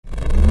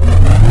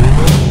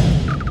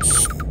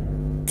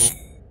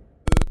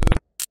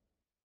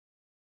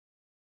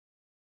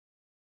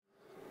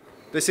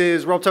This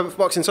is Rob Tebbutt for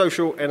Boxing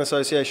Social in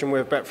association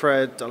with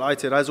Betfred.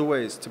 Delighted, as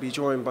always, to be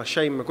joined by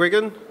Shane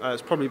McGUIGAN.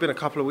 It's probably been a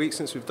couple of weeks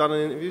since we've done an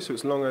interview, so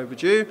it's long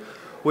overdue.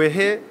 We're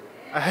here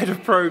ahead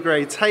of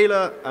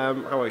PROGRAIS-TAYLOR.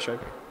 How are you, Shane?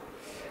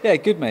 Yeah,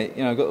 good, mate.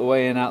 You know, got the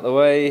weigh-in out the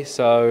way,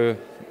 so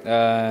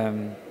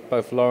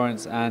both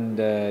Lawrence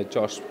and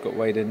Josh got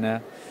weighed in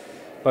there.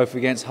 Both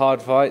against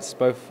hard fights,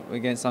 both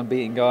against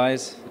unbeaten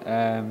guys.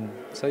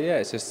 So yeah,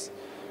 it's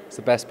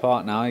the best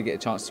part now. You get a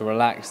chance to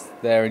relax.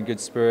 They're in good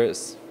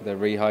spirits. They're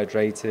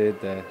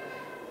rehydrated.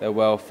 They're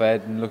well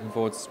fed, and looking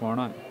forward to tomorrow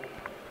night.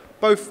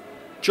 Both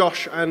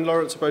Josh and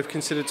Lawrence are both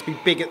considered to be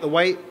big at the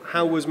weight.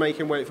 How was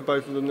making weight for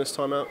both of them this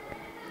time out?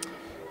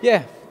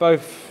 Yeah,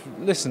 both.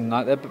 Listen,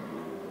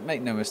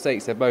 make no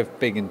mistakes. They're both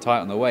big and tight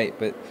on the weight,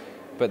 but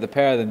the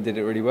pair of them did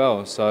it really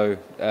well. So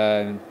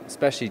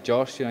especially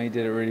Josh, you know, he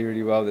did it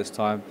really well this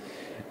time.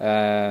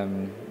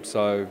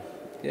 So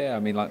yeah, I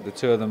mean, like the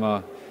two of them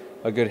are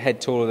a good head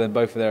taller than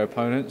both of their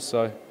opponents.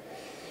 So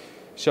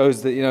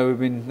shows that, you know,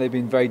 they've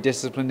been very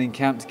disciplined in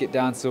camp to get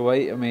down to the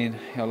weight. I mean,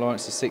 you know,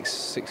 Lawrence is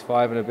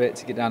 6'5" and a bit.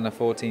 To get down to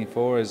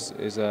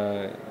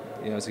 14.4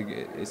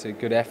 it's a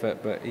good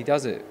effort, but he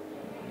does it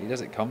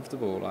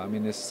comfortable. Like, I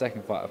mean, this is the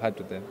second fight I've had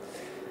with him,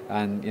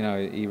 and you know,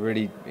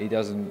 he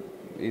doesn't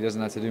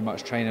have to do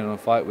much training on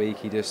fight week.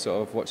 He just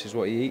sort of watches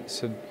what he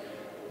eats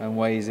and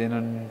weighs in,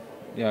 and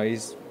you know,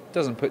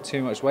 doesn't put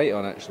too much weight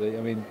on actually.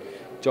 I mean,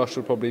 Josh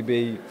will probably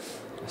be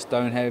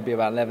stone heavy, be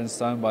about 11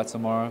 stone by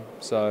tomorrow.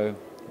 So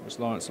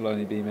Lawrence will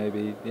only be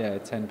maybe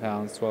 10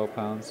 pounds, 12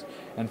 pounds,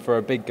 and for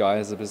a big guy,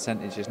 as a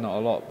percentage, it's not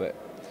a lot, but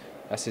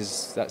that's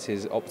his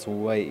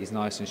optimal weight. He's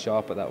nice and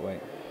sharp at that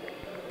weight.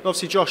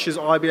 Obviously, Josh is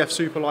IBF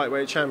super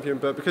lightweight champion,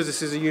 but because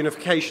this is a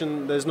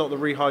unification, there's not the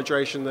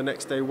rehydration the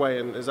next day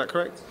weigh-in. Is that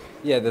correct?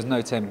 Yeah, there's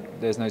no 10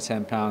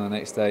 pound the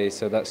next day,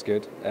 so that's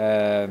good.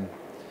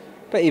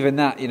 But even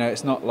that, you know,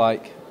 it's not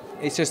like,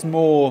 it's just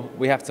more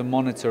we have to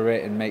monitor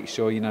it and make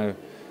sure, you know,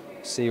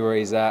 see where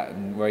he's at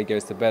and where he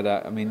goes to bed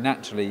at. I mean,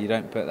 naturally, you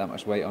don't put that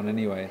much weight on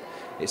anyway.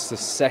 It's the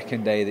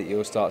second day that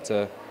you'll start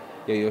to,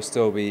 you'll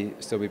still be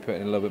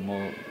putting a little bit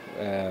more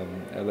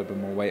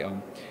weight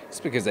on.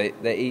 It's because they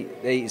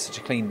eat such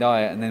a clean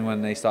diet, and then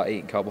when they start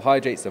eating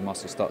carbohydrates, their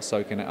muscles start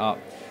soaking it up,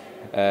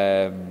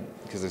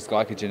 because there's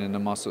glycogen in the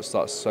muscle,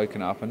 starts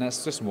soaking it up, and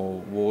that's just more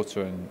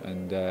water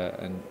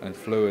and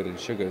fluid and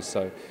sugars.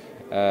 So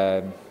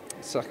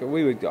it's like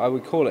I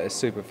would call it a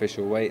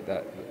superficial weight,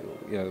 that,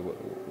 you know,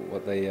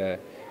 what they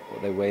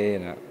weigh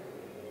in at.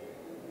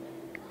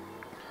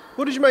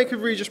 What did you make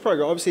of Regis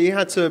Prograis? Obviously, he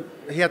had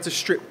to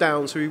strip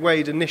down, so he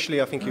weighed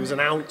initially, I think he was an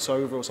ounce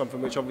over or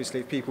something, which obviously,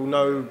 if people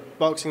know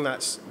boxing,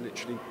 that's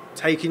literally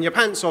taking your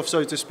pants off,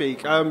 so to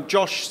speak.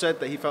 Josh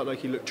said that he felt like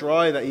he looked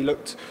dry, that he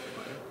looked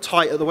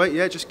tight at the weight.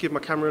 Yeah, just give my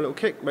camera a little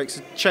kick. Makes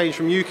a change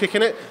from you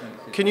kicking it.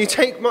 Can you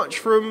take much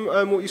from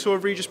what you saw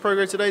of Regis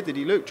Prograis today? Did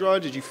he look dry?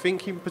 Did you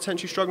think he was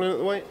potentially struggling at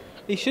the weight?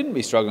 He shouldn't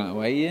be struggling at the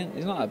weight.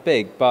 He's not that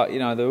big, but you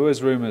know, there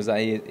was rumours that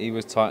he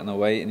was tight on the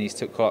weight, and he's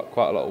took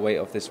quite a lot of weight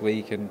off this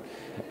week. And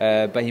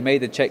but he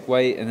made the check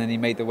weight, and then he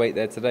made the weight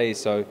there today.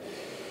 So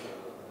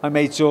I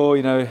made sure,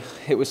 you know,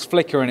 it was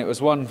flickering. It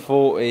was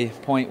 140.1,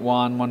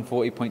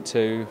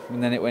 140.2,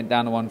 and then it went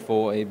down to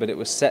 140, but it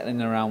was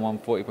settling around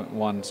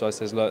 140.1. So I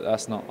says, look,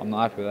 I'm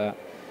not happy with that.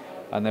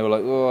 And they were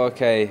like, oh,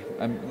 okay.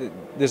 And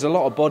there's a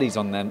lot of bodies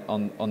on them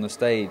on the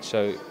stage,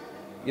 so.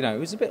 You know, it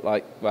was a bit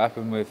like what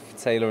happened with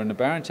Taylor and the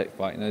Baranchek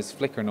fight. You know, it's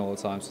flickering all the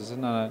time. So I said,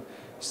 no,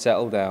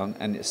 settle down.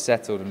 And it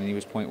settled, and he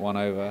was 0.1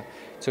 over.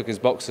 Took his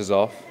boxers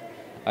off.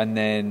 And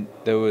then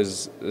there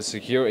was the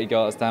security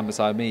guard that's down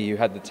beside me who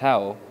had the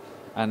towel.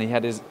 And he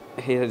had his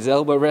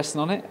elbow resting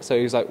on it. So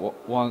he was like, he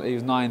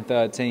was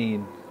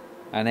 9.13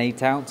 and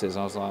 8 ounces.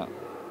 I was like,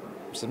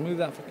 so move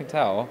that fucking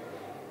towel.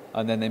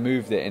 And then they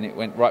moved it, and it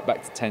went right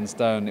back to 10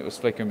 stone. It was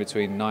flickering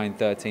between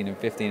 9.13 and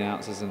 15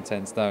 ounces and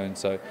 10 stone.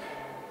 So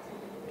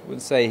I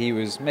wouldn't say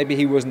maybe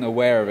he wasn't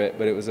aware of it,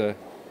 but it was a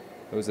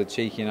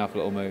cheeky enough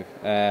little move.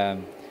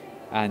 And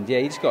yeah,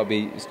 you just got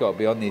to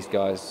be on these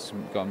guys.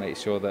 You've got to make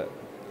sure that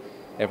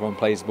everyone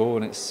plays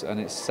ball and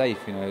it's safe.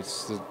 You know,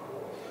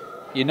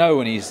 you know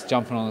when he's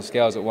jumping on the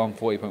scales at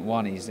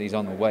 140.1, he's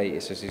on the weight.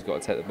 It's just he's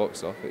got to take the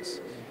box off. It's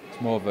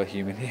more of a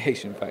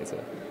humiliation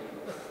factor.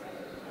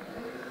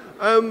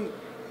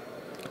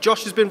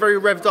 Josh has been very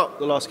revved up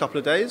the last couple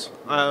of days.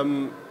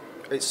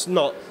 It's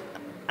not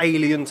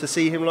alien to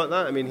see him like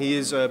that. I mean, he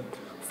is a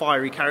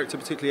fiery character,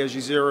 particularly as you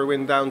zero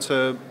in down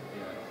to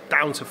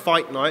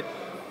fight night.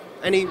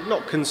 Any,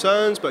 not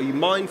concerns, but are you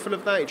mindful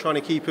of that? Are you trying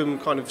to keep him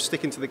kind of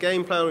sticking to the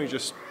game plan, or are you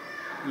just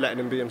letting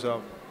him be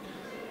himself?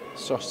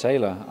 It's Josh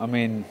Taylor. I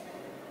mean,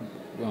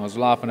 I was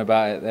laughing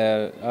about it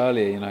there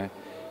earlier. You know,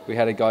 we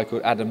had a guy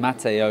called Adam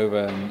Mate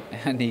over,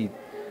 and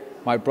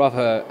my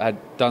brother had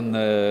done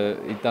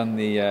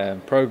the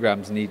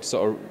programs, and he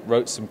sort of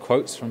wrote some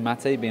quotes from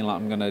Mate, being like,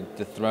 "I'm going to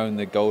dethrone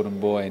the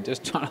golden boy," and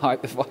just trying to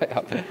hype the fight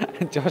up.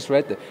 And Josh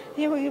read it.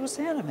 Yeah, what he was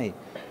saying to me.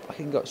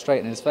 Fucking got straight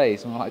in his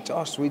face. And I'm like,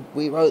 Josh,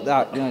 we wrote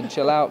that. You know,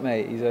 chill out,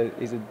 mate. He's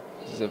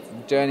a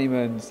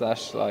journeyman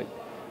 / like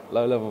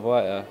low level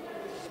fighter,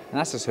 and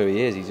that's just who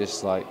he is. He's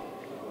just like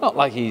not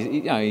like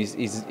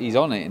he's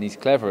on it and he's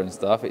clever and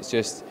stuff. It's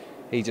just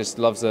he just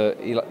loves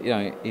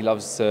he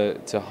loves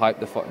to hype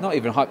the fight, not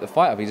even hype the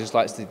fight up. He just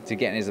likes to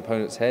get in his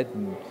opponent's head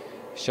and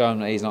show him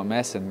that he's not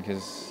messing,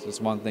 because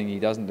there's one thing he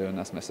doesn't do, and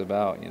that's mess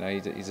about. You know,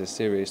 he's a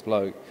serious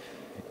bloke.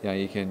 You know,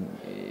 you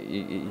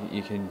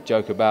can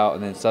joke about,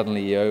 and then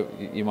suddenly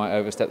you might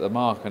overstep the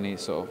mark, and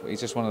he's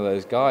just one of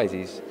those guys.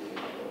 He's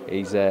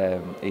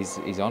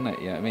on it.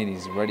 You know what I mean?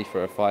 He's ready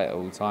for a fight at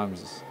all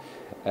times.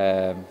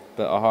 But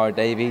Ohara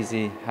Davies,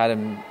 he had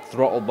him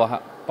throttled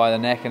by the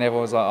neck, and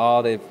everyone was like,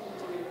 "Oh,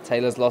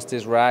 Taylor's lost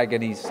his rag,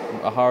 and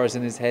Ohara's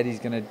in his head. He's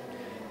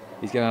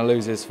gonna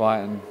lose this fight."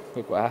 And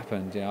look what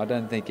happened. You know, I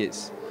don't think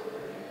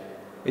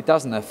it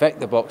doesn't affect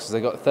the boxers. They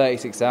got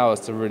 36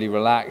 hours to really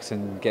relax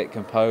and get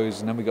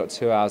composed, and then we got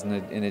 2 hours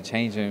in the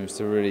change rooms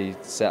to really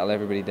settle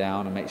everybody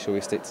down and make sure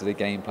we stick to the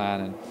game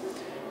plan.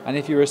 And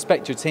if you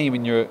respect your team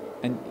and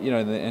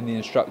the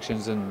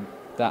instructions and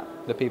that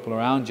the people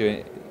around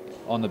you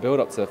on the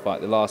build up to the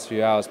fight, the last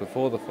few hours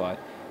before the fight,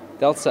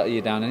 they'll settle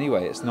you down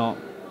anyway. It's not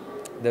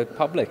the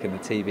public and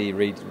the TV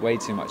read way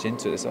too much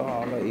into it. It's,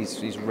 oh, look,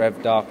 he's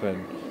revved up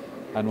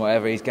and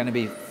whatever. He's going to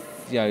be,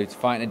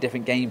 fighting a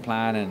different game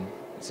plan, and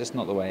it's just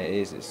not the way it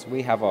is.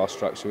 We have our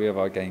structure, we have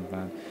our game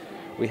plan,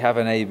 we have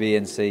an A, B,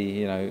 and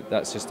C.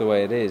 That's just the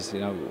way it is.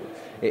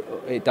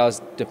 It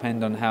does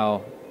depend on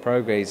how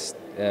PROGRAIS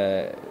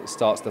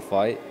starts the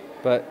fight,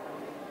 but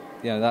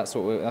that's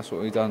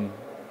what we've done.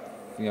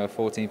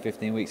 14,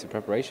 15 weeks of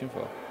preparation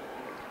for.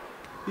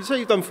 You say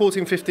you've done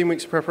 14, 15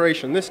 weeks of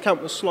preparation. This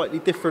camp was slightly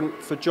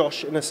different for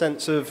Josh in a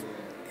sense of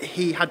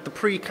he had the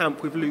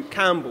pre-camp with Luke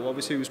Campbell.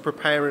 Obviously, he was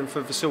preparing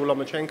for Vasyl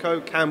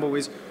Lomachenko. Campbell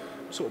is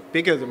sort of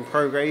bigger than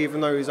PROGRAIS,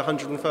 even though he's a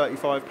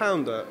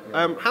 135-pounder.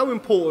 How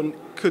important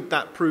could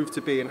that prove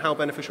to be, and how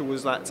beneficial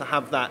was that to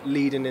have that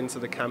leading into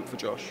the camp for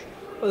Josh?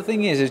 Well, the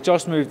thing is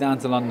Josh moved down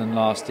to London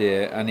last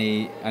year, and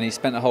he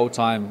spent the whole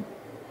time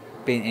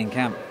being in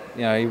camp.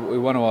 He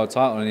won a world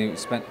title, and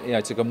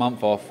he took a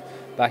month off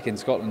back in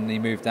Scotland, and he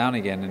moved down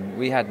again, and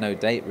we had no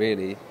date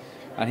really,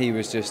 and he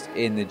was just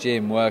in the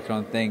gym working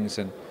on things.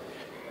 And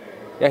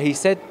he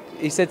said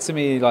to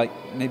me, like,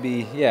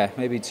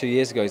 maybe 2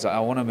 years ago, he's like, I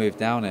want to move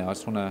down here. I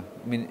just want to.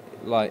 I mean,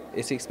 like,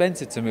 it's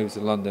expensive to move to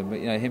London, but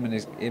him and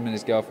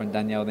his girlfriend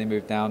Danielle, they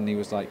moved down, and he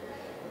was like,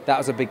 that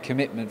was a big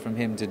commitment from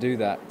him to do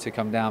that, to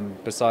come down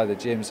beside the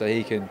gym, so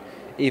he can,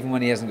 even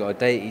when he hasn't got a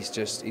date,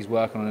 he's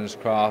working on his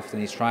craft,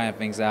 and he's trying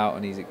things out,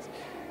 and he's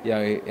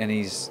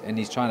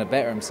trying to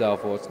better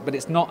himself. But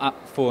it's not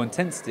at full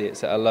intensity;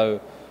 it's at a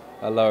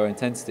lower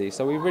intensity.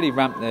 So we really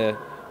ramped the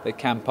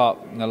camp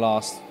up in the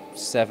last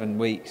 7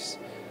 weeks.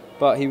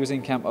 But he was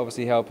in camp,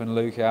 obviously helping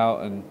Luke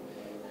out, and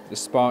the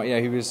spar.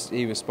 He was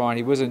sparring.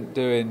 He wasn't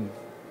doing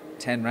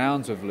 10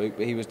 rounds with Luke,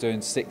 but he was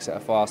doing 6 at a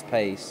fast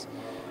pace.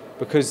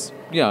 Because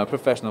a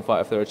professional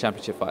fighter, if they're a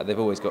championship fighter, they've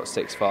always got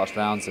 6 fast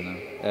rounds in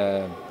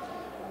them.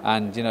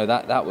 And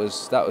that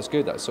was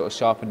good. That sort of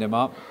sharpened him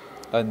up.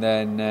 And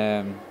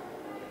then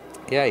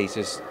he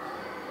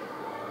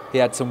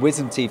had some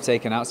wisdom teeth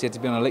taken out, so he had to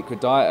be on a liquid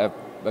diet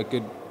a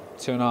good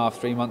 2.5,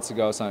 3 months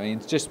ago or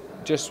something.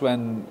 Just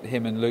when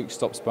him and Luke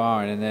stopped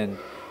sparring, and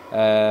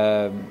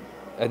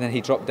then he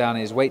dropped down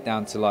his weight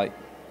down to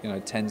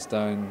 10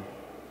 stone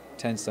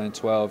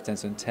 12, 10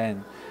 stone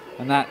 10,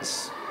 and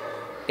that's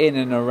in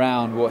and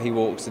around what he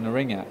walks in the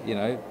ring at,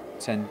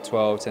 10,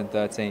 12, 10,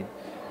 13.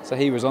 So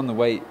he was on the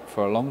weight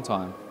for a long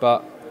time.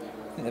 But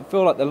I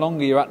feel like the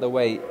longer you're at the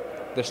weight,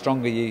 the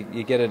stronger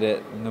you get at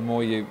it, and the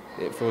more it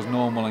feels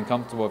normal and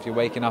comfortable. If you're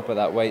waking up at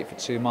that weight for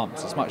 2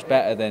 months, it's much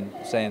better than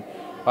saying,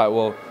 right,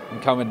 well, I'm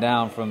coming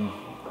down from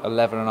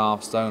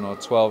 11.5 stone or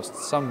 12.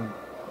 Some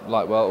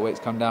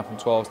welterweights come down from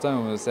 12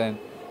 stone, and we're saying,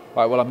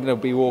 right, well, I'm going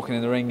to be walking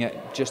in the ring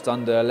at just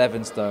under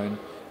 11 stone.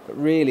 But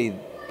really,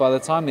 by the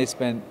time they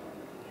spent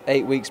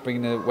 8 weeks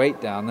bringing the weight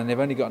down, then they've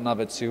only got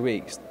another 2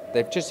 weeks.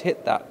 They've just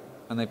hit that,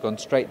 and they've gone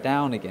straight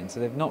down again.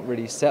 So they've not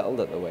really settled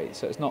at the weight.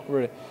 So it's not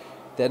really,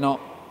 they're not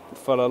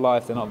full of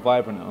life. They're not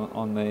vibrant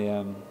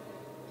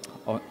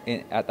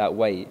at that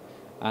weight.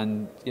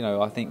 And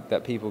I think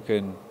that people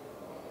can,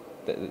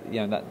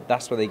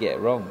 that's where they get it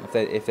wrong.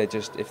 If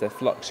they're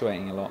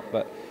fluctuating a lot.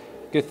 But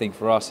good thing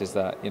for us is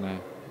that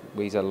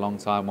he's had a long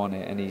time on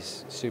it, and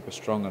he's super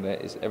strong on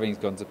it. Everything's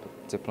gone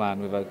to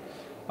plan. We've had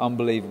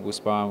unbelievable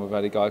sparring. We've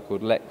had a guy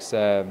called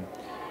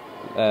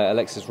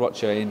Alexis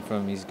Rocha in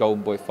from his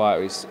Golden Boy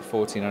fighter. He's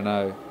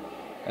 14-0,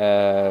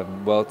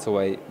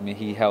 welterweight. I mean,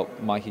 he helped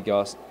Mikey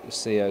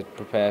Garcia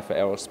prepare for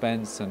Errol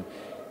Spence, and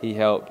he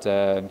helped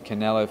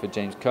Canelo for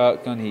James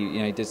Kirkland.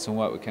 He did some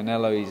work with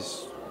Canelo.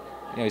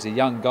 He's a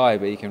young guy,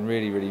 but he can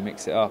really, really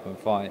mix it up and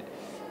fight.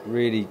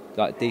 Really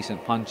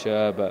decent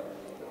puncher, but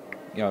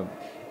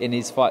in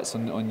his fights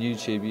on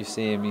YouTube, you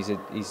see him. He's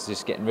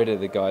just getting rid of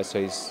the guy, so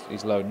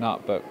he's loading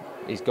up. But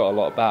he's got a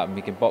lot about him.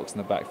 He can box in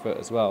the back foot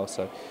as well.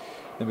 So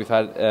then we've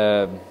had,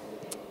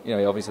 he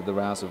obviously had the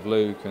rounds of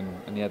Luke,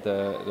 and he had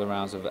the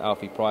rounds of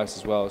Alfie Price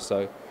as well.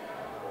 So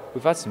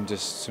we've had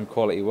some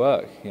quality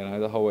work,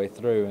 the whole way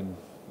through,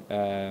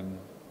 and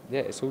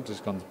it's all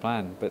just gone to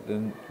plan. But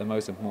then the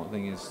most important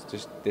thing is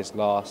just this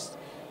last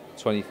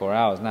 24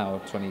 hours now, or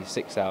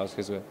 26 hours,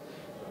 because we're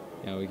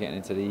getting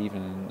into the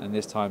evening, and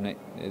this time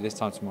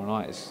tomorrow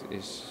night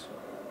is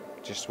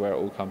just where it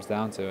all comes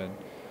down to. And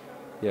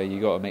you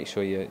got to make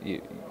sure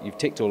you've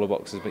ticked all the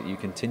boxes, but you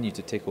continue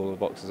to tick all the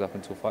boxes up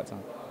until fight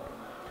time.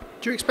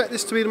 Do you expect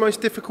this to be the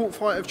most difficult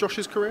fight of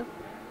Josh's career?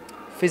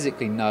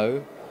 Physically,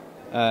 no.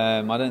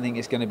 I don't think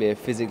it's going to be a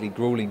physically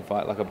grueling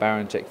fight like a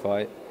Baranchek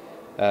fight.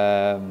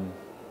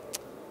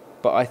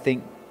 But I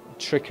think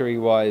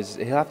trickery-wise,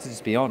 he'll have to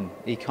just be on.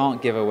 He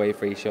can't give away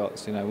free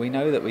shots. We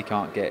know that he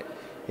can't get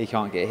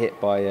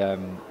hit by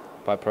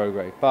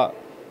PROGRAIS, but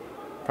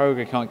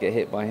PROGRAIS can't get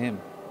hit by him.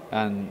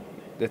 And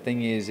the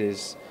thing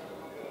is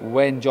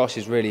when Josh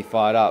is really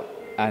fired up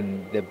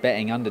and they're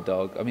betting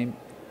underdog, I mean,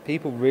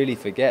 people really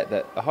forget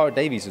that Ohara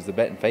Davies was the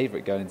betting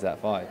favourite going into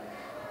that fight,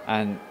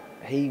 and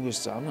he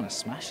was, I'm going to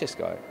smash this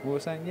guy. We were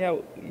saying, yeah,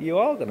 you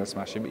are going to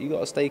smash him, but you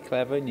got to stay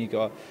clever and you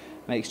got to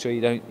make sure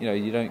you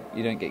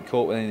don't get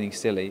caught with anything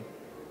silly.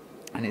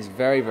 And it's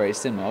very, very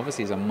similar.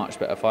 Obviously, he's a much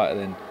better fighter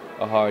than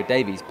Ohara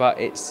Davies, but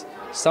it's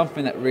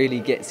something that really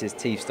gets his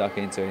teeth stuck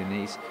into him.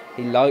 And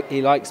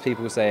he likes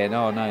people saying,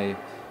 "Oh no,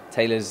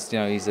 Taylor's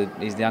he's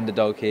the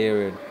underdog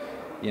here,"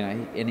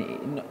 and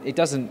it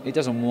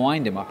doesn't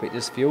wind him up. It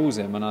just fuels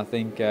him. And I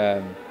think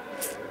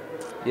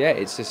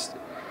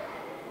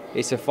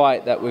it's a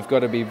fight that we've got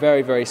to be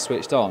very, very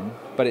switched on.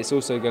 But it's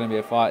also going to be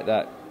a fight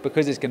that,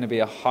 because it's going to be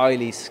a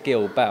highly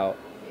skilled bout,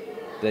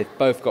 they've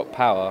both got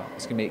power.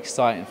 It's going to be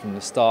exciting from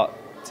the start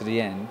to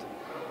the end,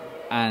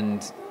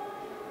 and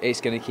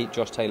it's going to keep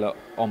Josh Taylor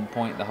on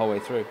point the whole way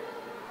through.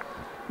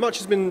 Much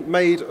has been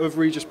made of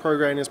Regis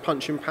Prograis and his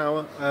punching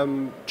power.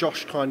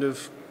 Josh kind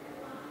of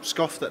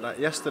scoffed at that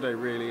yesterday,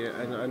 really,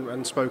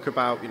 and spoke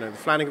about the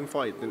Flanagan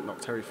fight. He didn't knock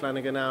Terry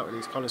Flanagan out, and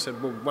he's kind of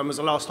said, well, when was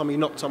the last time he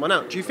knocked someone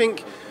out? Do you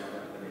think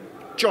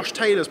Josh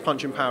Taylor's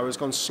punching power has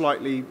gone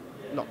slightly,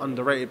 not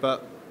underrated,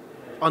 but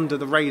under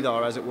the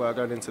radar, as it were,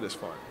 going into this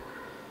fight?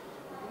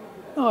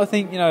 No, I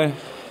think,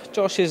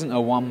 Josh isn't a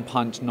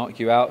one-punch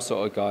knock-you-out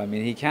sort of guy. I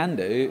mean, he can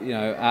do,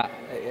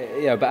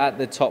 but at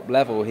the top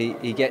level,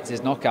 he gets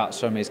his knockouts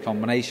from his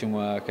combination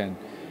work, and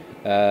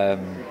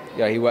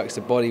he works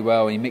the body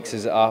well, and he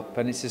mixes it up,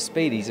 and it's his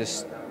speed.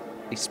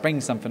 He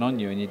springs something on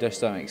you, and you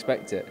just don't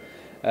expect it.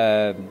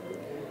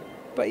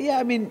 But yeah,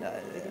 I mean,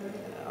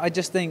 I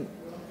just think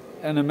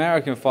an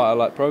American fighter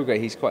like PROGRAIS,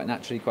 he's quite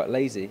naturally quite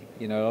lazy.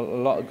 A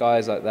lot of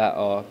guys like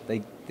that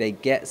they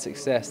get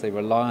success. They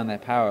rely on their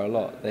power a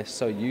lot. They're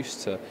so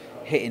used to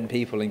hitting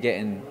people and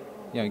getting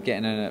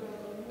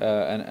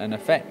an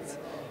effect.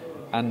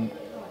 And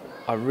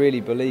I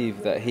really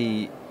believe that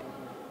he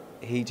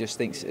just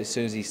thinks as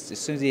soon as he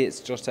hits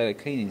Josh Taylor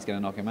clean, he's going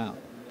to knock him out.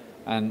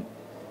 And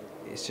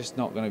it's just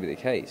not going to be the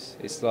case.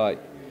 It's like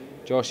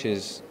Josh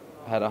has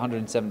had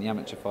 170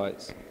 amateur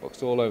fights,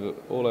 boxed all over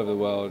the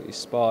world. He's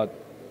sparred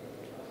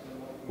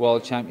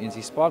world champions.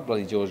 He sparred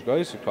bloody George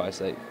Groves, for Christ's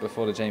sake,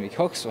 before the Jamie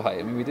Cox fight.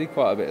 I mean, we did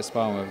quite a bit of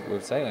sparring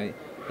with Taylor.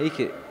 He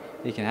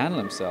can handle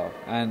himself,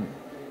 and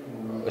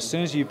as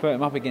soon as you put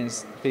him up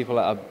against people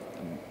that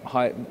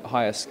are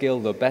higher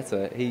skilled or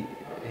better,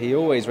 he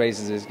always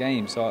raises his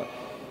game. So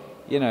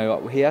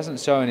he hasn't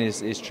shown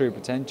his true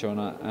potential,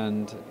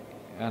 and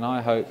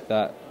I hope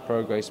that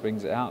PROGRAIS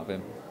brings it out of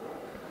him.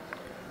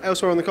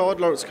 Elsewhere on the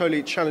card, Lawrence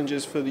Okolie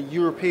challenges for the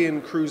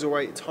European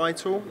Cruiserweight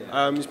title.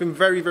 He's been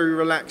very, very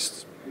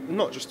relaxed,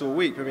 not just all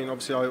week. I mean,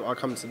 obviously I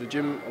come to the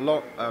gym a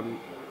lot, and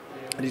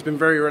he's been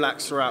very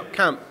relaxed throughout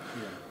camp.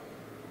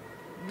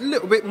 A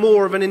little bit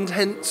more of an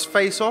intense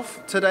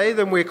face-off today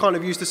than we're kind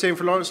of used to seeing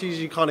for Lawrence. He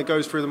usually kind of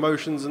goes through the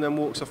motions and then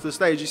walks off the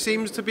stage. He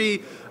seems to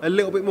be a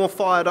little bit more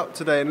fired up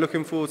today and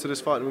looking forward to this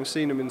fight than we've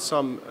seen him in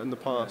the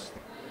past.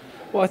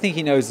 Well, I think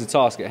he knows the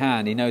task at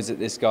hand. He knows that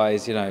this guy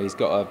is, he's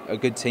got a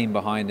good team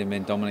behind him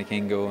in Dominic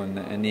Ingle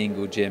and the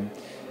Ingle gym.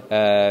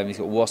 He's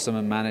got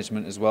Wasserman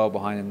management as well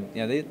behind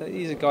him.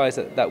 These are guys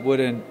that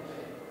wouldn't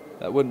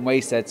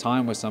waste their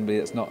time with somebody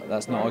that's not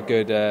a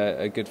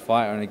good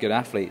fighter and a good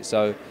athlete.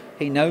 So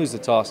he knows the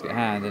task at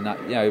hand, and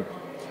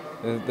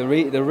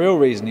the real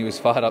reason he was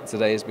fired up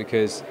today is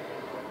because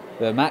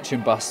the matching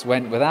bus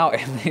went without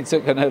him. He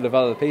took a load of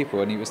other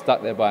people, and he was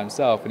stuck there by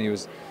himself, and he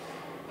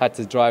had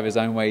to drive his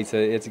own way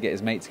to get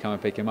his mate to come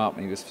and pick him up,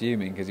 and he was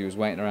fuming because he was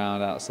waiting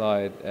around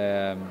outside,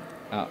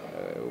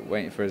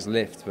 waiting for his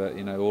lift. But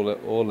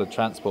all the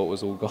transport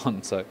was all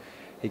gone, so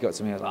he got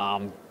to me. I was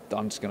like,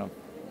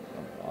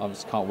 I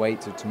just can't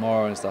wait till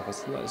tomorrow and stuff. I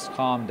said, let's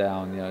calm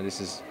down.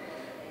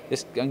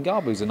 And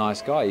Gabu's a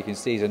nice guy. You can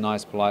see he's a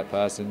nice, polite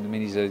person. I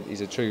mean,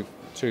 he's a true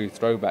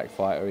throwback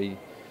fighter.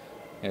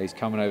 He's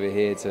coming over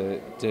here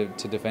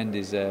to defend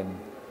his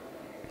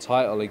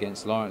title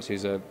against Lawrence,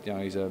 who's a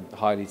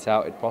highly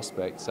touted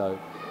prospect. So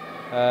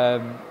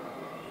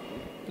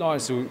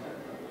Lawrence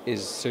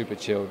is super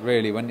chilled,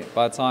 really.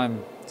 By the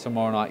time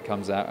tomorrow night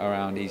comes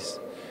around,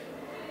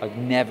 I've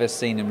never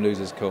seen him lose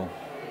his cool.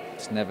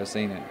 Just never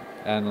seen it.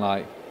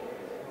 And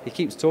he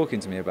keeps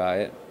talking to me about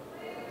it.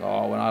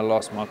 Oh, when I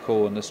lost my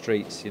cool in the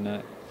streets,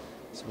 So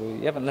well,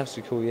 you haven't lost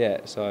your cool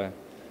yet, so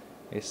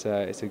it's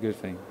a good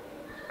thing.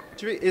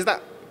 Is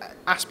that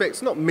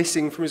aspects not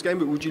missing from his game,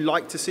 but would you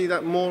like to see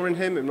that more in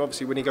him? And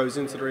obviously when he goes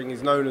into the ring,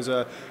 he's known as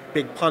a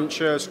big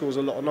puncher, scores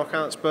a lot of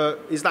knockouts, but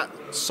is that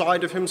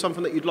side of him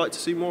something that you'd like to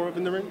see more of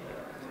in the ring?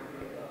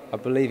 I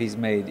believe he's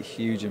made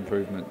huge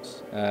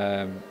improvements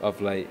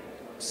of late,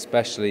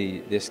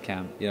 especially this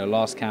camp. You know,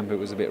 last camp it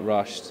was a bit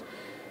rushed.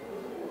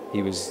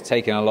 He was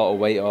taking a lot of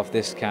weight off.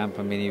 This camp,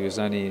 I mean, he was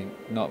only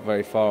not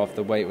very far off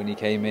the weight when he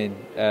came in.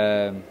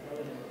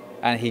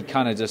 And he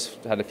kind of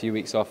just had a few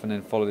weeks off and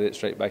then followed it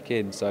straight back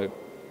in. So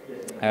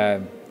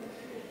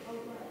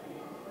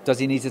does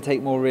he need to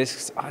take more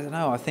risks? I don't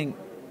know. I think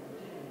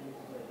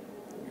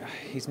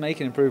he's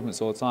making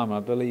improvements all the time. And I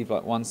believe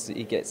like once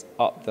he gets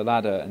up the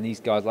ladder, and these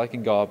guys like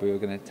Ngabu are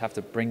going to have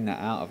to bring that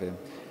out of him,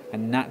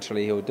 and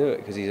naturally he'll do it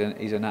because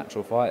he's a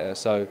natural fighter.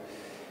 So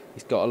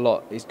he's got a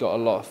lot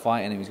of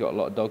fight in him. He's got a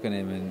lot of dog in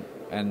him,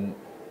 and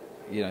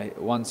you know,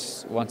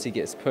 once he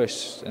gets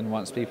pushed, and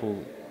once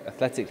people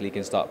athletically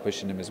can start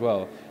pushing him as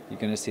well, you're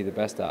going to see the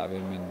best out of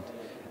him.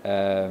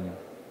 And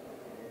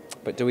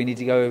but do we need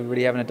to go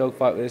really having a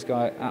dogfight with this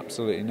guy?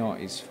 Absolutely not.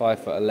 He's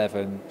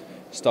 5'11",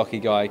 stocky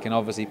guy, can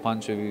obviously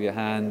punch with your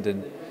hand,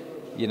 and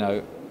you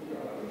know,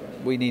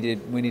 we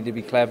need to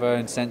be clever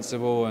and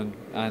sensible and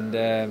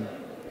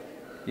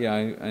you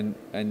know,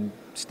 and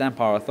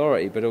stamp our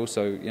authority, but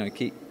also, you know,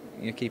 keep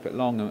it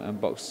long and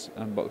box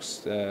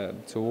to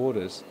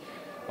orders.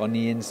 On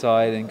the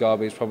inside, and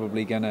Ngabu is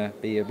probably going to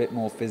be a bit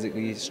more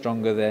physically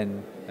stronger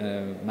than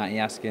Matty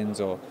Askins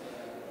or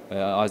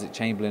Isaac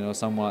Chamberlain or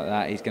someone like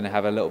that. He's going to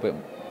have a little bit,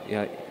 you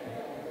know,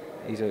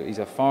 he's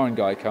a foreign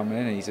guy coming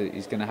in, and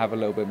he's going to have a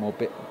little bit more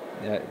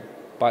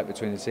bite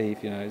between the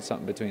teeth, you know,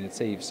 something between the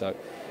teeth. So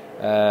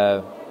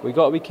we've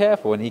got to be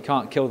careful, and he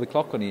can't kill the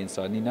clock on the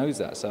inside, and he knows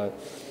that. So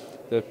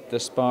the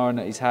sparring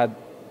that he's had,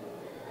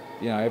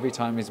 you know, every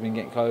time he's been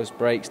getting close,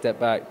 break, step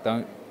back,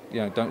 don't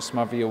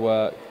smother your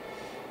work.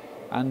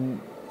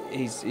 And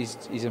he's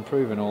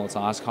improving all the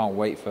time. I just can't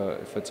wait for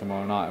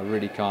tomorrow night. I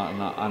really can't,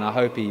 and I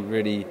hope he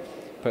really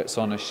puts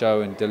on a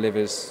show and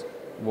delivers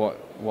what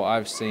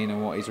I've seen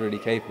and what he's really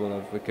capable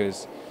of,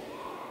 because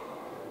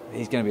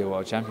he's going to be a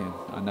world champion.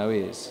 I know he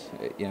is.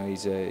 You know,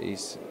 he's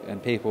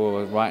and people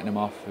are writing him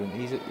off, and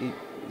he's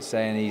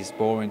saying he's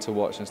boring to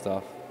watch and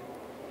stuff.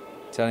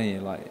 I'm telling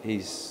you, like,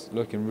 he's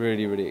looking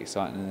really, really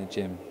exciting in the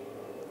gym.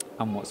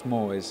 And what's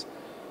more is,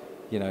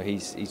 you know,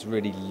 he's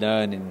really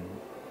learning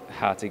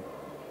how to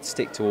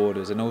stick to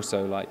orders, and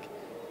also like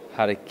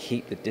how to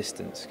keep the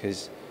distance,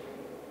 because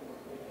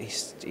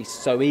he's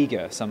so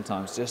eager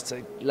sometimes just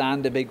to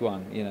land a big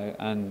one, you know,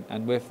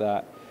 and with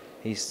that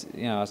he's,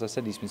 you know, as I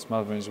said, he's been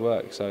smothering his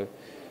work, so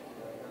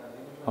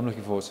I'm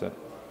looking forward to it.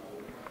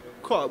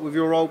 Caught up with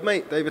your old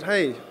mate David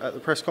Haye at the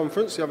press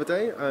conference the other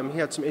day. He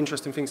had some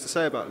interesting things to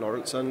say about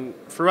Lawrence, and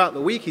throughout the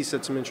week he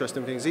said some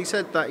interesting things. He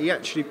said that he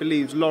actually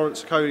believes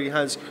Lawrence Okolie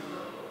has.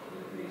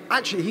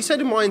 Actually, he said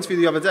in my interview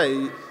the other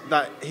day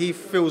that he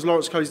feels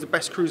Lawrence Okolie is the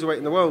best cruiserweight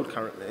in the world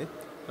currently,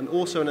 and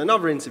also in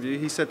another interview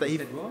he said that he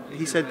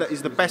said that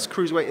he's the best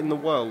cruiserweight in the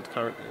world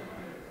currently.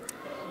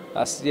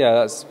 That's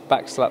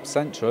backslap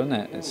central, isn't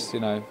it? It's, you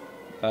know,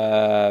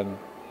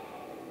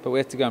 but we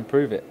have to go and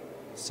prove it.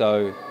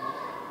 So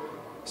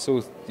it's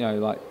all, you know,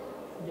 like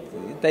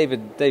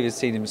David's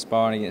seen him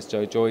sparring against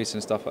Joe Joyce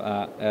and stuff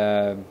like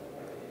that.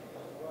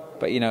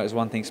 But you know, it's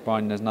one thing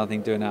sparring, there's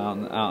nothing doing it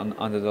out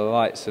under the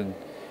lights, and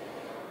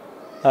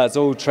as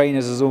all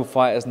trainers, as all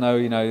fighters know,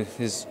 you know,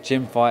 there's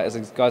gym fighters,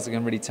 there's guys that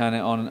can really turn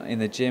it on in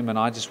the gym, and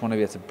I just want to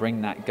be able to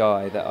bring that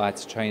guy that I had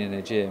to train in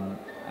the gym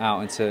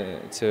out into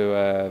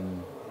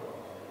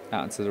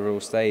the real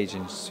stage,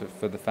 and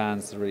for the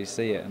fans to really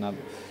see it. And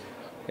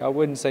I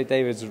wouldn't say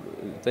David's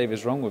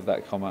wrong with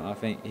that comment. I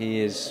think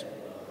he is,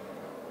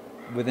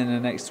 within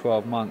the next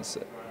 12 months,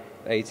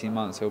 18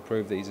 months, he'll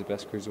prove that he's the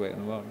best cruiserweight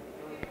in the world.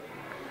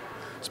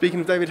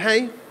 Speaking of David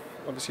Haye,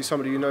 obviously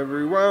somebody you know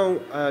very well,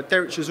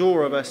 Derek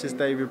Chisora versus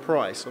David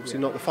Price. Obviously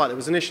not the fight that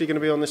was initially going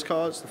to be on this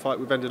card, it's the fight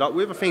we've ended up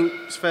with. I think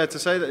it's fair to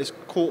say that it's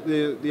caught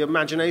the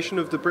imagination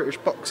of the British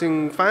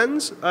boxing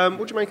fans. What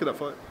do you make of that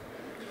fight?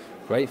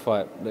 Great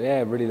fight.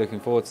 Yeah, really looking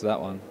forward to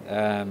that one.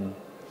 I'm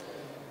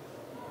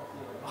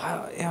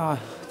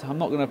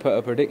not going to put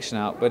a prediction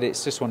out, but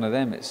it's just one of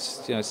them.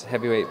 It's, you know, it's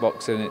heavyweight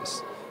boxing.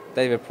 It's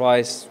David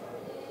Price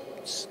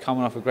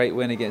coming off a great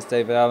win against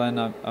Dave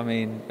Allen.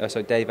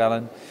 Dave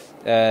Allen.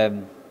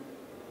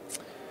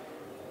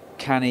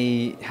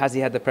 Has he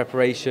had the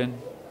preparation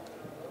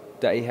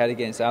that he had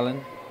against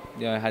Allen?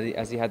 You know,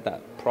 has he had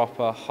that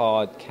proper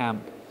hard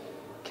camp?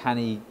 Can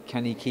he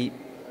keep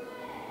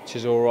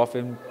Chisora off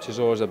him?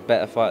 Chisora's a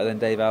better fighter than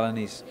Dave Allen.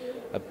 He's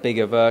a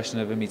bigger version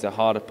of him. He's a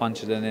harder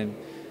puncher than him.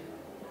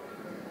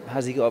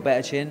 Has he got a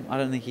better chin? I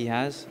don't think he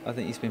has. I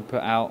think he's been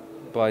put out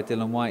by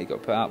Dylan White. He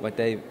got put out by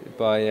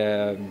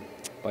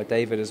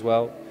David as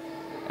well.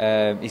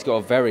 He's got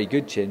a very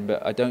good chin,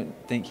 but I don't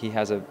think he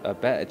has a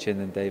better chin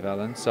than Dave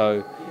Allen.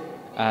 So,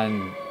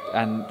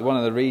 and one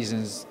of the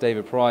reasons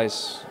David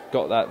Price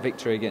got that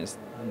victory against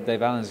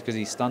Dave Allen is because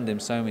he stunned him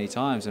so many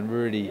times and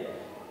really,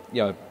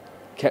 you know,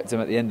 kept him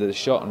at the end of the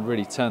shot and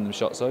really turned them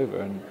shots over.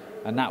 And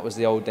and that was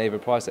the old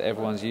David Price that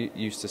everyone's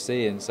used to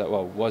seeing. So,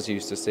 well, was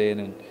used to seeing,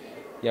 and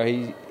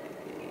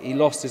he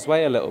lost his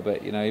way a little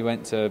bit. You know, he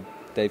went to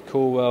Dave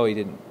Coolwell. He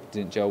didn't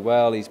gel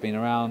well. He's been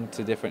around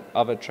to different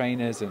other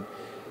trainers, and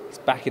he's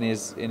back in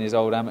his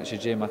old amateur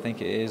gym, I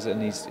think it is,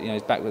 and he's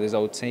back with his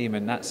old team,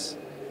 and that's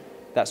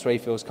where he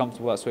feels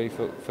comfortable. That's where he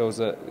feels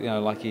that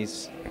like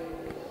he's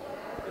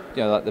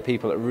like the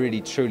people that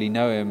really truly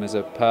know him as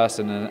a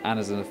person and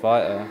as a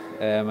fighter,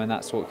 and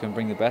that's what can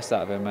bring the best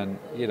out of him. And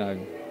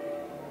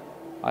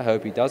I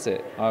hope he does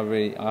it. I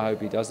hope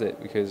he does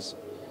it, because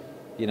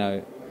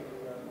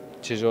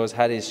Chisora's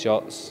had his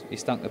shots. He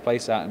stunk the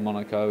place out in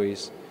Monaco.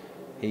 He's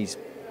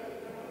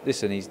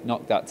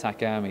knocked out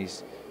Takam.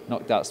 He's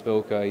knocked out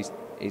Spilka.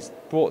 He's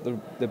brought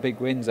the big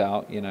wins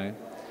out. He had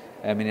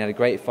a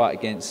great fight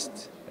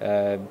against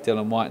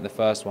Dylan White in the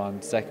first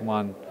one. Second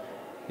one,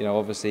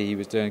 obviously he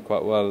was doing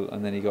quite well,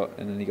 and then he got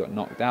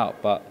knocked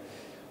out. But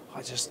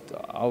I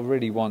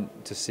really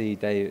want to see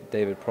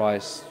David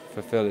Price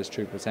fulfill his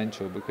true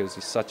potential, because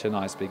he's such a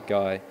nice big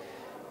guy,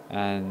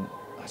 and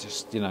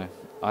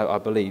I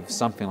believe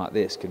something like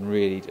this can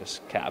really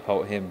just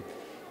catapult him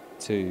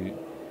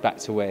back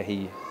to where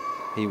he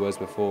was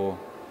before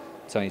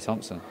Tony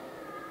Thompson.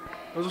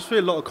 There was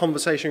a lot of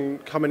conversation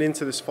coming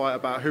into this fight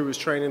about who was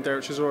training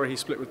Derek Chisora. He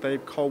split with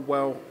Dave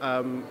Coldwell.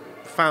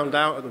 Found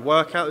out at the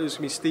workout it was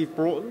going to be Steve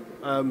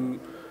Broughton,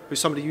 who's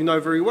somebody you know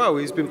very well.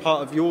 He's been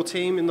part of your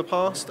team in the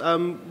past.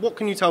 What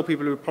can you tell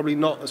people who are probably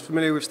not as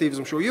familiar with Steve as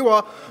I'm sure you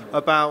are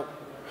about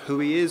who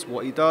he is,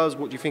 what he does,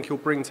 what do you think he'll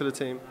bring to the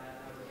team?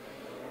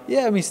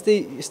 Yeah, I mean,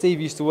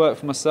 Steve used to work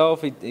for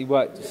myself. He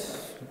worked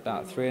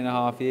about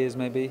 3.5 years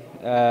maybe.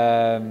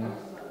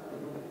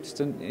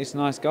 He's a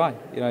nice guy.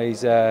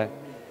 He's.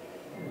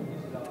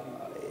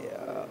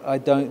 I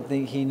don't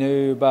think he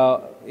knew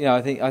about.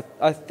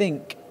 I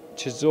think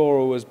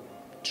Chisora was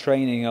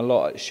training a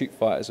lot at shoot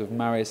fighters with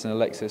Marius and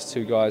Alexis,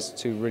 two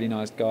really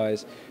nice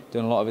guys,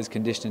 doing a lot of his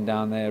conditioning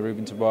down there.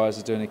 Ruben Tavares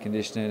is doing the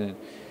conditioning,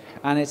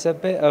 and it's a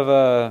bit of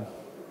a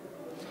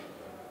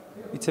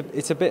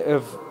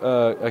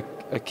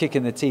kick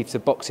in the teeth to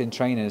boxing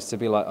trainers to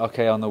be like,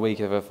 okay, on the week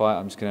of a fight,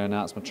 I'm just going to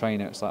announce my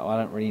trainer. It's like, well,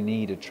 I don't really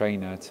need a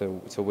trainer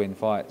to win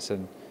fights,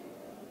 and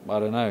I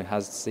don't know.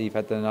 Has Steve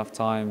had enough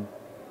time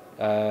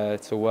to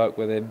work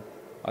with him?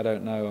 I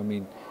don't know. I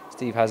mean,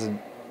 Steve hasn't.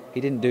 He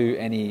didn't do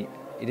any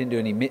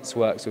mitts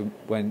works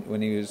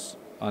when he was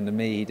under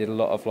me. He did a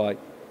lot of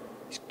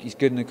he's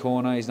good in the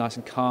corner. He's nice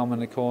and calm in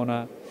the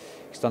corner.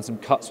 He's done some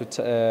cuts with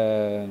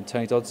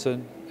Tony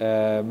Dodson.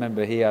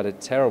 Remember, he had a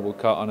terrible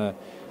cut on a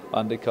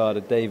undercard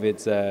of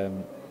David's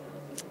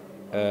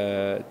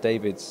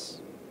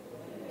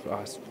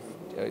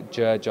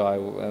Jurjai,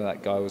 whatever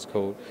that guy was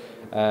called.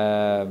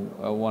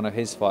 One of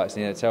his fights,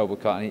 and he had a terrible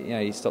cut,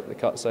 and he stopped the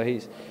cut. So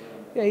he's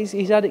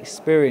had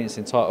experience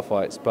in title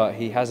fights, but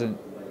he hasn't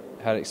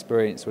had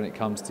experience when it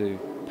comes to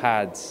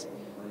pads,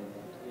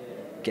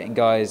 getting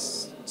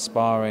guys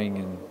sparring,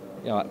 and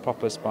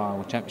proper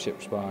sparring or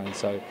championship sparring.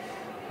 So,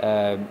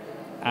 but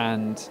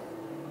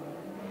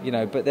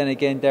then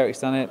again, Derek's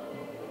done it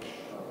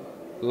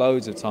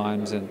loads of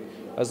times, and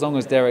as long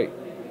as Derek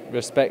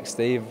respects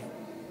Steve,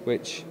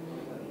 which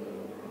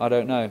I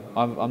don't know,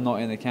 I'm not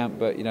in the camp,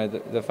 but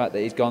the fact that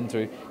he's gone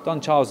through.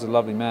 Don Charles is a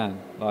lovely man.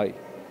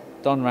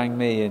 Don rang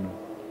me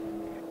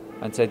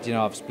and said,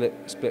 I've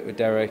split with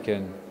Derek,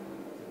 and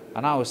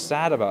I was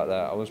sad about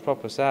that. I was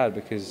proper sad,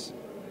 because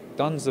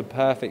Don's the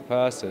perfect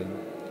person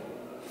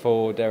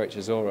for Derek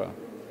Chisora.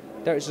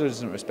 Derek Chisora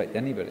doesn't respect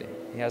anybody.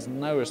 He has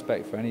no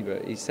respect for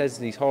anybody. He says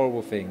these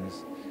horrible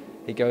things.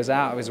 He goes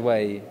out of his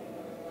way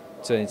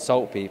to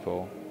insult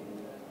people.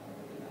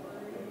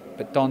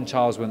 But Don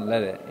Charles wouldn't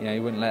let it. He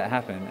wouldn't let it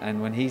happen.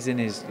 And when he's in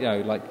his,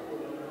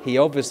 he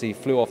obviously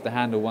flew off the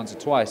handle once or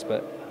twice,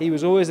 but he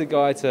was always the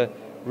guy to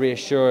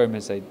reassure him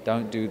and say,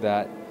 don't do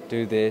that,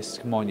 do this,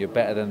 come on, you're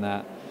better than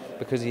that,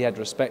 because he had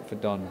respect for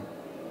Dom.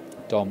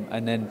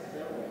 And then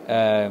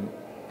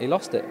he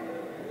lost it,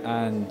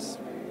 and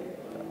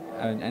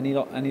he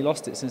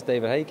lost it since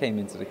David Haye came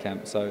into the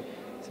camp. So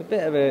it's a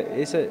bit of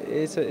it's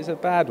a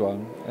bad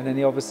one. And then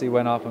he obviously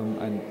went up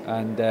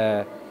and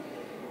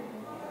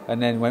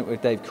then went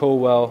with Dave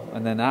Coolwell,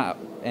 and then that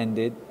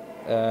ended.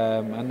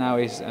 And now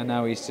he's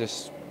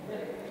just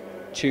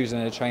choosing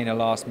a trainer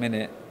last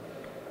minute.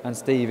 And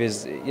Steve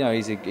is,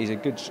 he's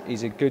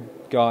a good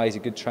guy, he's a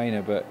good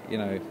trainer, but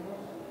there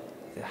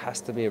has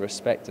to be a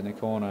respect in the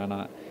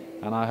corner,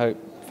 and I hope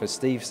for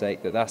Steve's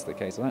sake that's the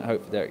case. I don't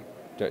hope for Derek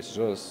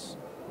Chisora's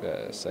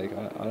sake.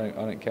 I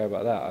don't care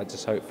about that. I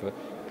just hope for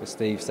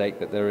Steve's sake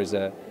that there's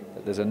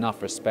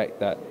enough respect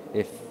that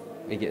if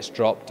he gets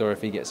dropped or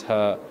if he gets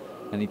hurt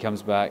and he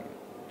comes back,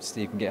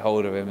 Steve can get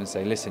hold of him and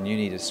say, listen, you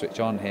need to switch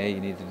on here,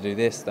 you need to do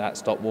this, that,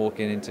 stop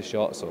walking into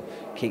shots, or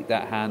keep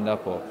that hand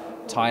up, or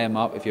tie him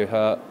up if you're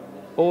hurt,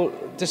 or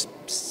just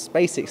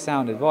basic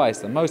sound advice.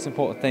 The most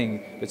important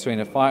thing between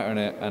a fighter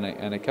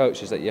and a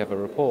coach is that you have a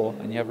rapport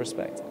and you have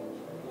respect.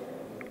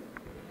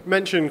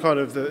 Mention kind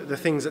of the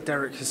things that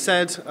Derek has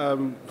said.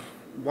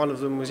 one of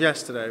them was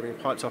yesterday. I mean,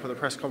 piped up at the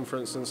press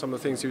conference, and some of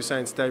the things he was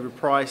saying to David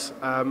Price.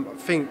 I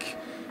think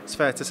it's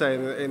fair to say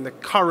in the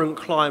current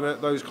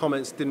climate, those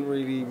comments didn't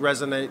really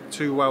resonate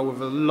too well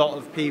with a lot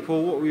of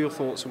people. What were your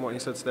thoughts on what he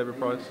said to David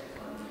Price?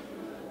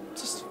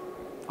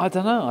 I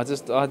don't know. I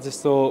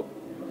just thought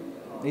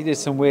he did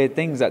some weird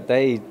things that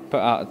day. He put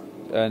out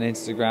an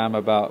Instagram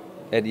about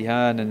Eddie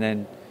Hearn, and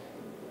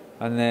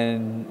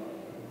then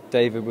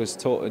David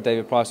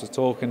Price was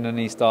talking, and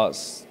he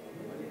starts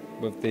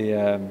with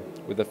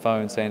the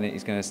phone saying that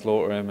he's going to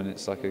slaughter him, and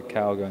it's like a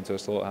cow going to a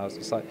slaughterhouse.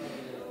 It's like,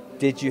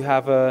 did you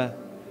have a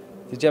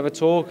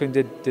talk, and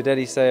did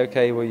Eddie say,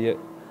 okay, well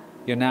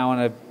you're now on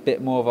a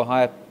bit more of a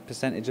higher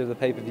percentage of the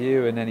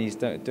pay-per-view, and then he's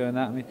doing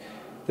that? I mean,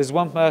 there's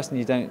one person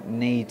you don't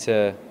need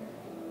to.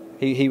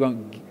 He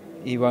won't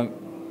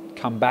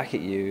come back at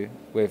you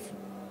with,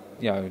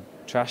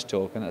 trash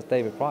talk, and that's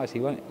David Price. He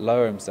won't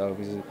lower himself.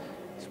 He's a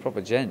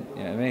proper gent.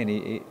 You know what I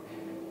mean?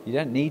 You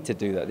don't need to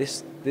do that.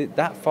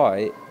 That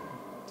fight,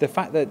 the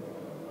fact that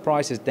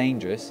Price is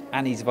dangerous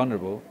and he's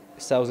vulnerable,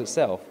 sells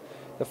itself.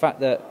 The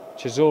fact that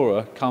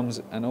Chisora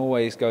comes and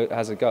always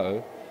has a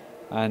go,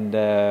 and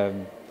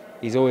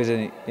he's always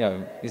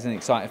he's in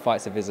exciting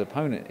fights if his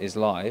opponent is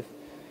live.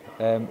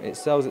 It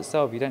sells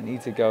itself. You don't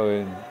need to go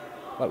and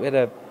we had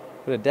a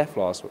death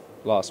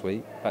last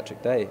week,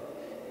 Patrick Day.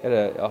 He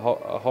had a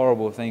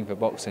horrible thing for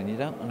boxing. You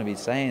don't want to be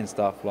saying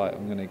stuff like,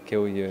 I'm going to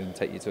kill you and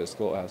take you to a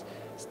slaughterhouse.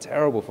 It's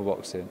terrible for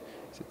boxing.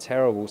 It's a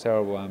terrible,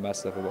 terrible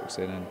ambassador for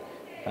boxing,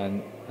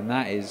 and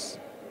that's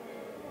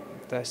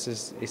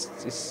just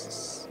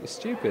it's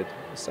stupid.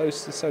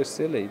 It's so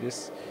silly.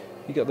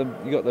 You got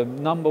the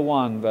number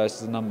one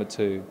versus the number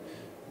two,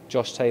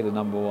 Josh Taylor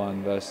number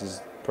one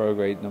versus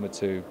PROGRAIS number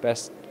two,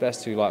 best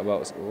two light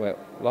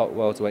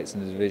welterweights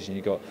in the division.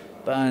 You got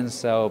Burns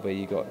Selby,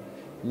 you got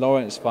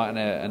Lawrence fighting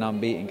an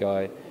unbeaten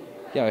guy.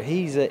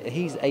 He's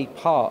a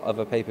part of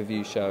a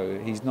pay-per-view show.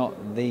 He's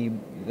not the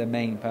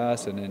main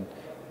person, and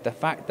the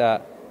fact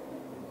that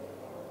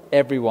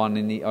everyone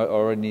in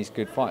these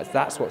good fights,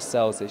 that's what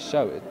sells this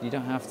show. You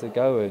don't have to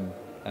go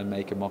and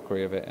make a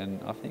mockery of it,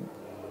 and I think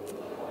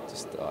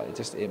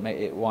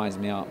it winds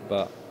me up.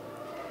 But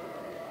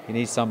he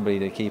needs somebody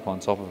to keep on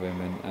top of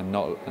him and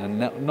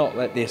not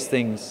let these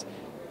things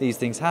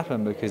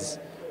happen, because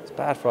it's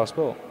bad for our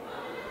sport.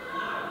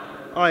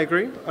 I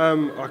agree.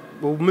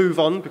 We'll move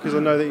on because I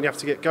know that you have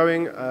to get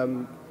going.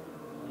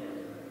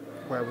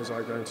 Where was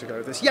I going to go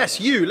with this? Yes,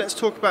 you. Let's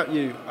talk about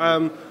you.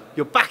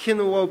 You're back in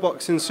the World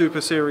Boxing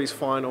Super Series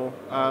final,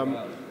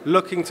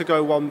 looking to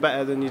go one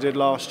better than you did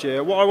last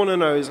year. What I want to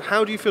know is,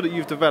 how do you feel that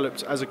you've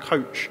developed as a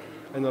coach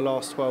in the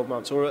last 12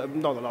 months, or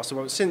not the last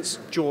 12 months, since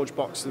George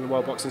boxed in the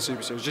World Boxing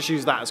Super Series? Just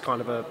use that as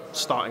kind of a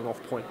starting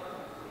off point.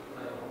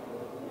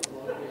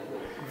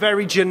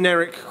 Very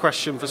generic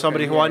question for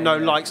somebody who I know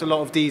likes a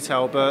lot of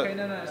detail, but... Okay,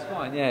 no, it's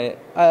fine, yeah.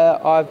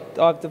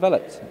 I've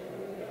developed.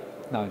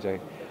 No, I'm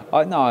joking.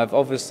 I've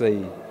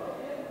obviously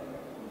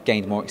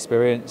gained more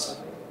experience.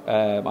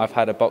 I've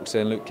had a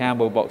boxer, Luke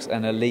Campbell, box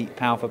an elite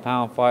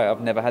pound-for-pound fight. I've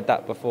never had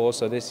that before,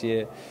 so this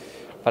year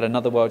I've had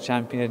another world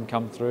champion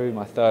come through,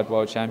 my third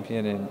world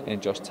champion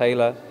in Josh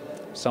Taylor,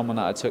 someone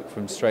that I took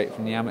straight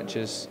from the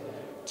amateurs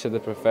to the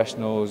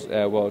professionals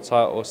world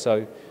title.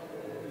 So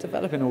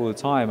developing all the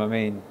time. I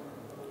mean,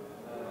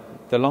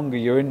 the longer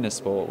you're in the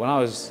sport, when I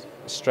was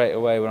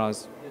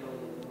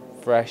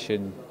fresh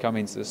and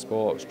coming into the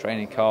sport, I was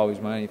training Carl, who's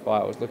my only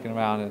fighter. I was looking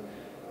around and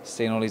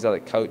seeing all these other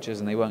coaches,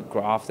 and they weren't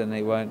grafting,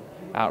 they weren't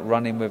out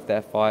running with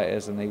their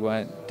fighters, and they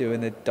weren't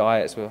doing the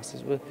diets with us.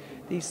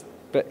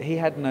 But he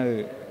had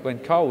no, when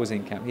Carl was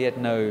in camp, he had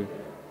no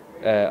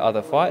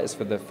other fighters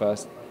for the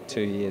first 2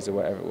 years or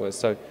whatever it was.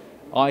 So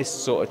I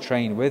sort of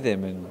trained with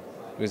him and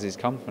was his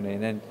company.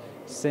 And then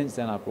since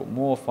then, I brought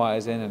more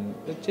fighters in, and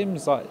the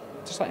gym's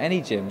just like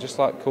any gym, just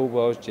like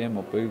Caldwell's gym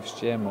or Booth's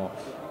gym or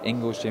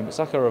Ingles gym. It's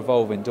like a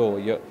revolving door.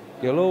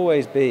 You'll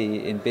always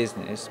be in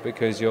business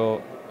because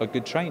you're a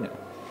good trainer.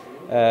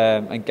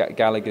 And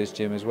Gallagher's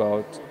gym as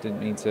well. Didn't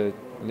mean to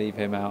leave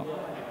him out.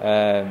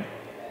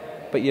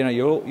 But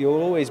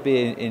you'll always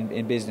be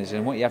in business,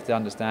 and what you have to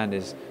understand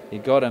is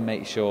you've got to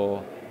make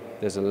sure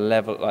there's a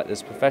level, like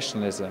there's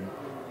professionalism,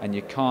 and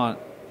you can't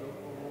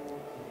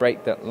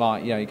break that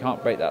line. You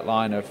can't break that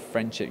line of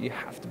friendship. You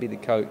have to be the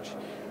coach,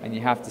 and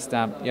you have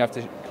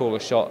to call the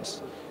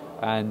shots.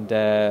 And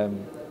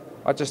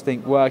I just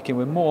think working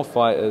with more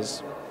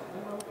fighters,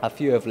 a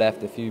few have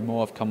left, a few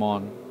more have come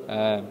on.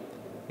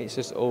 It's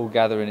just all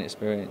gathering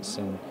experience,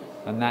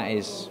 and that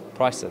is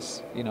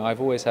priceless.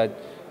 I've always had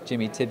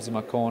Jimmy Tibbs in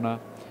my corner.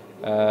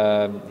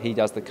 He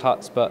does the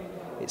cuts, but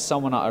it's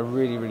someone that I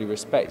really, really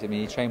respect. I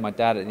mean, he trained my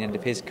dad at the end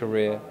of his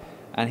career,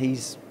 and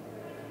he's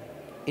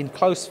in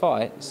close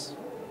fights.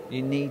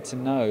 You need to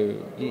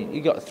know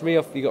you got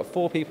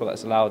 4 people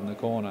that's allowed in the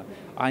corner.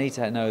 I need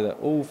to know that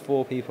all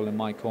 4 people in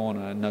my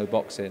corner know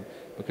boxing,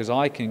 because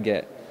I can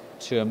get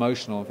too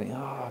emotional and think,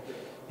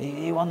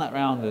 he won that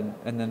round,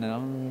 and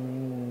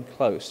then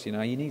close. You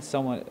need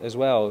someone as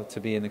well to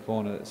be in the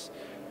corner that's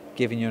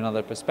giving you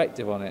another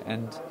perspective on it.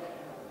 And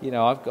you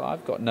know,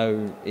 I've got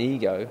no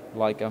ego.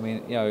 Like, I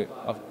mean, you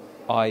know,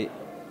 I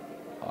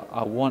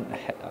want,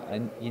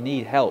 and you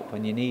need help,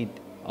 and you need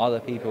other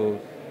people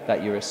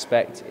that you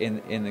respect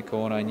in the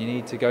corner, and you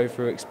need to go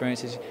through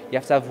experiences. You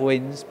have to have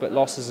wins, but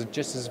losses are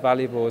just as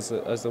valuable as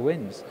the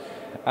wins.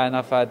 And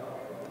I've had,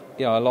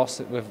 you know, a loss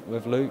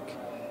with Luke.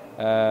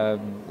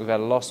 We've had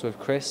a loss with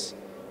Chris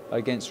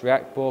against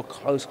Reactball.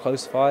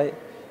 Close fight.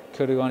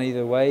 Could have gone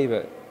either way,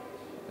 but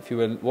if you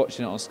were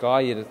watching it on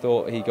Sky, you'd have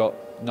thought he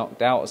got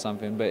knocked out or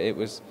something. But it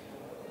was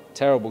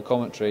terrible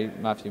commentary.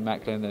 Matthew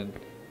Macklin and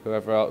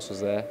whoever else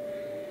was there.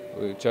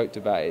 We've joked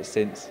about it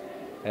since.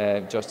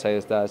 Josh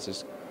Taylor's dad's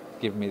just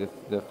giving me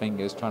the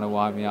fingers, trying to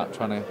wind me up,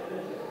 trying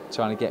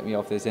to get me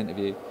off this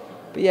interview.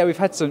 But yeah, we've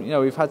had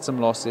some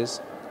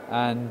losses,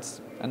 and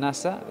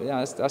that's that.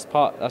 Yeah, that's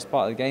part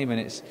of the game, and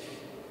it's,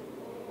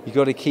 you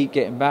got to keep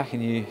getting back,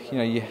 and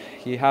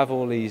you have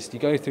all these, you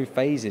go through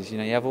phases. You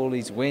know, you have all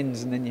these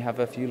wins, and then you have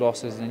a few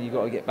losses, and then you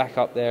got to get back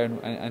up there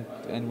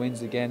and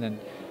wins again. And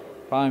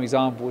prime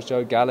example was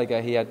Joe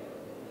Gallagher. He had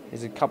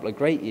a couple of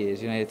great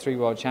years. You know, he had 3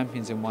 world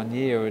champions in 1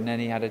 year, and then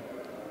he had a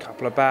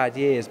couple of bad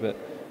years. But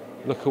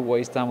look at what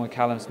he's done with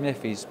Callum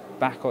Smith. He's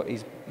back.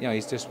 He's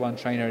just won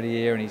Trainer of the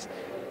Year, and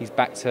he's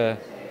back to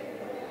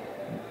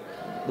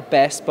the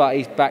best, but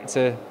he's back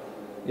to,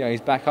 you know,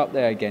 he's back up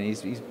there again.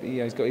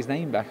 He's got his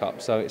name back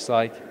up. So it's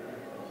like,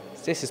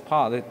 this is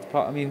part of the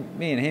part. I mean,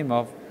 me and him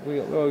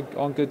we're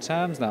on good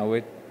terms now.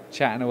 We're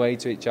chatting away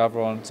to each other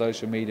on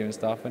social media and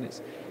stuff, and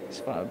it's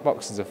fun.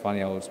 Boxing's a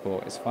funny old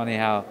sport. It's funny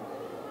how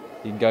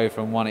you can go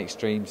from one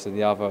extreme to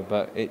the other,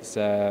 but it's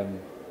yeah,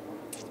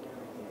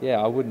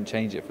 I wouldn't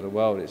change it for the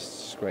world. It's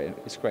just great.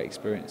 It's a great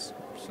experience,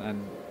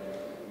 and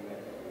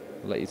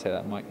I'll let you take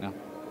that mic now.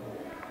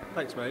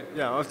 Thanks, mate.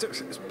 Yeah,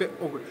 it's a bit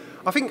awkward.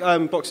 I think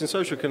Boxing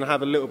Social can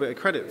have a little bit of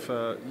credit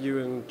for you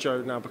and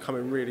Joe now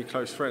becoming really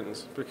close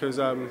friends, because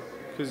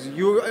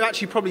you're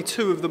actually probably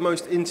 2 of the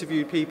most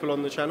interviewed people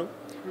on the channel.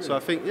 Really? So I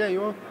think, yeah,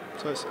 you are.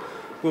 So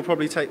we'll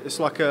probably take this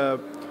like a,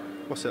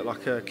 what's it,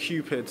 like a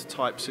Cupid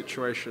type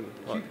situation.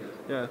 Like,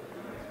 yeah.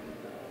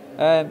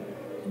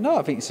 No,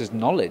 I think it's just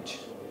knowledge.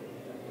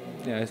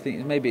 You know, I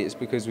think maybe it's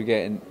because we're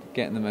getting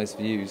the most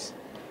views.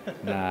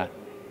 Nah.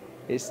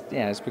 It's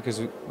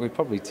because we're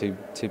probably two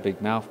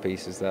big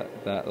mouthpieces that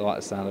like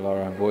the sound of our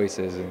own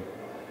voices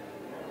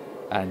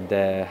and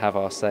have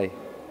our say.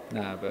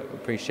 Nah, but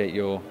appreciate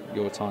your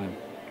time.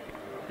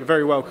 You're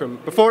very welcome.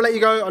 Before I let you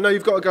go, I know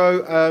you've got to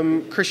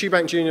go. Chris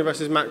Eubank Jr.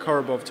 versus Matt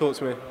Korobov. Talk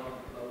to me.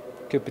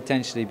 Could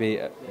potentially be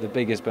the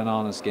biggest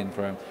banana skin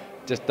for him.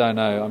 Just don't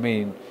know. I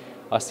mean,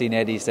 I've seen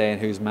Eddie saying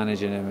who's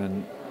managing him,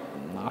 and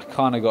I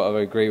kind of got to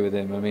agree with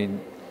him. I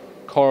mean,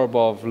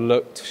 Korobov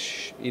looked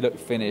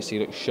finished. He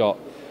looked shot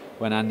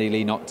when Andy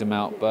Lee knocked him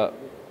out, but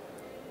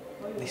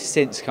he's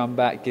since come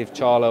back, give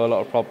Charlo a lot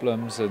of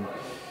problems, and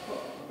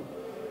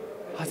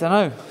I don't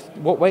know.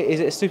 What weight is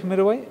it? A super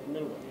middleweight?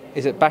 Middleweight.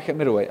 Is it back at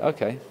middleweight?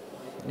 Okay,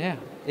 yeah,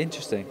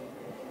 interesting.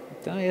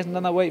 Don't know, he hasn't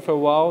done that weight for a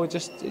while.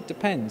 It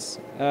depends.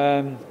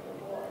 When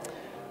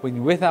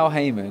you're with Al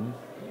Heyman,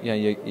 you know,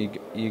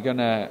 you're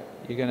gonna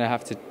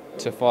have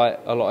to fight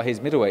a lot of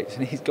his middleweights,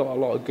 and he's got a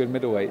lot of good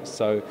middleweights.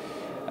 So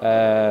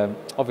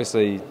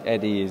obviously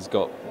Eddie has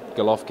got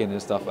Golovkin and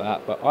stuff like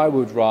that, but I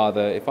would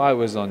rather, if I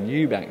was on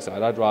Eubank's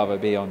side, I'd rather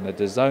be on the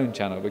DAZN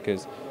channel,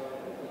 because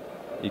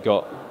you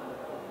got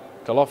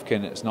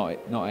Golovkin that's not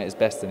at his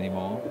best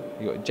anymore.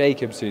 You got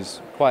Jacobs,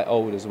 who's quite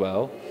old as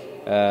well.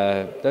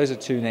 Those are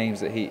 2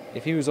 names that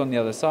if he was on the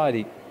other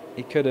side,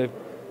 he could have,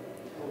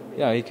 you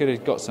know, he could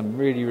have got some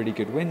really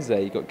good wins there.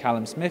 You got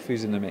Callum Smith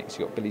who's in the mix.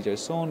 You got Billy Joe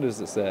Saunders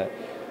that's there,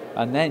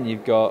 and then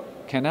you've got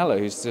Canelo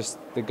who's just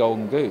the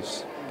golden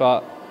goose.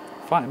 But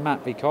fighting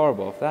Matt v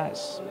Korobov,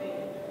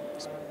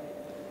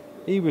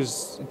 he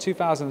was in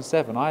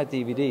 2007. I had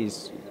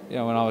DVDs, you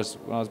know, when I was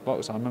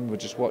boxing. I remember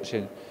just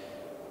watching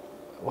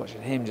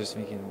him, just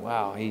thinking,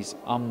 wow, he's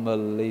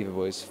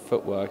unbelievable. His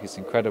footwork is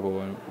incredible,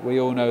 and we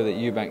all know that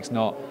Eubank's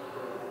not,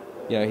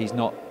 you know, he's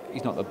not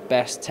the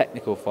best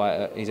technical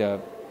fighter. He's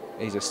a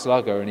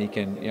slugger, and he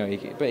can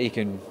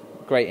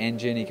great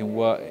engine. He can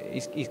work.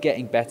 He's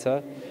getting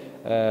better,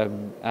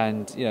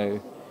 and you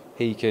know,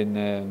 he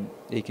can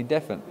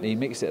definitely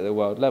mix it at the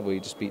world level. He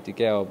just beat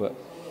DeGale,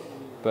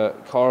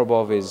 but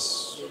Korobov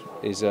is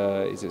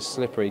a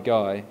slippery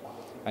guy,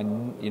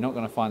 and you're not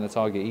going to find the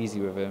target easy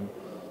with him.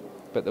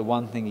 But the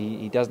one thing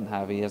he doesn't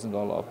have, he hasn't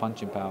got a lot of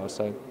punching power.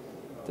 So,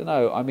 I don't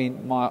know. I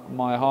mean,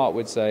 my heart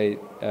would say,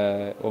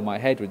 or my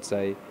head would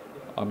say,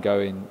 I'm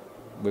going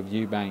with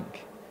Eubank.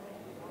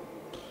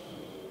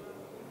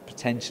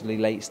 Potentially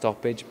late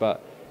stoppage,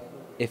 but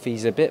if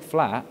he's a bit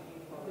flat,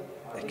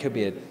 it could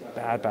be a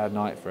bad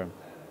night for him.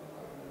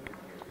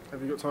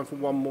 Have you got time for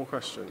one more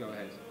question? Go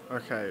ahead.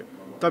 Okay.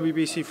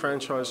 WBC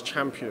franchise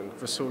champion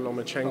Vasyl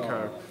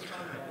Lomachenko. Oh.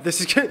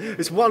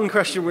 It's one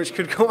question which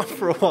could go on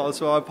for a while,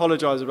 so I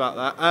apologise about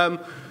that.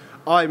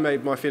 I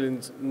made my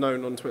feelings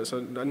known on Twitter,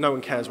 so no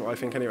one cares what I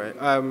think anyway.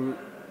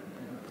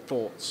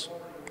 Thoughts?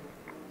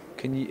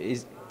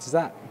 Does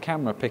that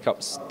camera pick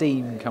up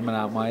steam coming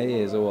out my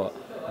ears or what?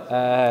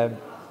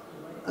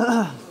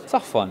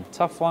 Tough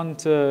one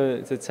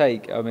to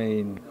take. I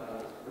mean,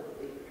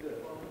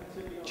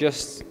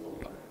 just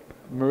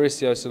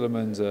Mauricio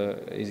Sulaimán's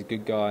he's a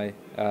good guy,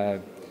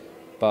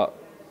 but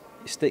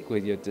stick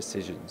with your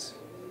decisions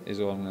is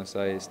all I'm going to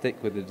say.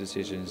 Stick with the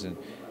decisions and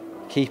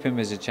keep him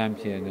as a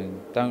champion,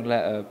 and don't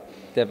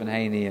let Devin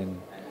Haney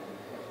and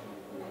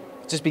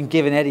just been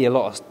giving Eddie a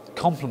lot of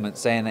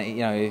compliments, saying that, you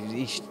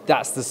know,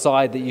 that's the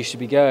side that you should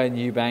be going,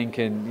 EUBANK,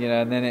 and, you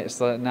know, and then it's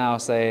like now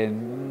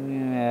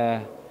saying,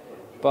 yeah,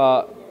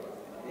 but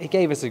he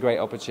gave us a great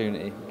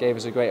opportunity. Gave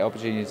us a great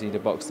opportunity to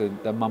box the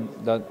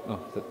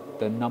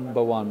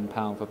number one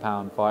pound for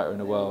pound fighter in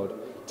the world,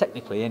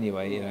 technically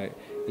anyway. You know,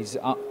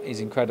 he's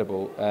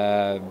incredible,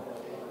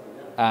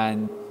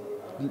 and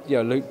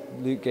you know,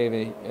 Luke gave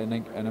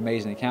an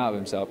amazing account of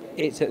himself.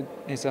 It's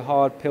a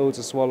hard pill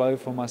to swallow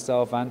for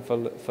myself and for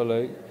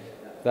Luke,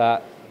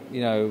 that,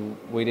 you know,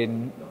 we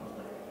didn't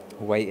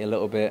wait a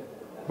little bit,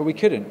 but we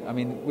couldn't. I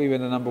mean, we were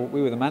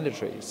the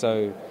mandatory,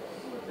 so.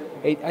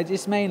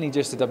 It's mainly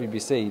just the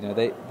WBC. You know,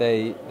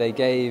 they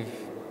gave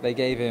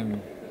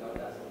him.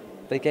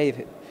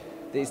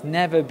 It's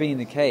never been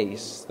the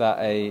case that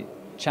a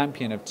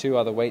champion of two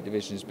other weight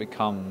divisions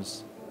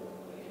becomes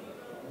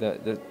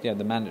the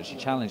mandatory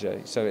challenger.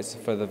 So it's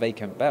for the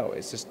vacant belt.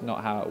 It's just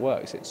not how it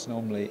works. It's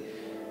normally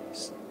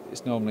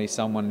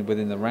someone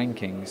within the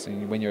rankings,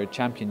 and when you're a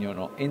champion, you're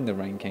not in the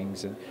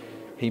rankings. And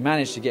he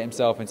managed to get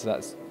himself into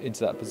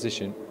that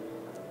position.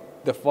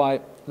 The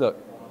fight, look,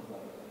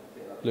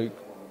 Luke.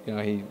 You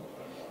know,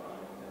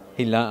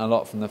 he learnt a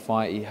lot from the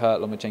fight. He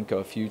hurt Lomachenko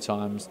a few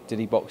times. Did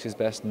he box his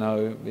best?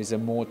 No. Is there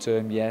more to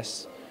him?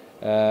 Yes.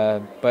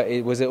 But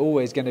was it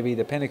always going to be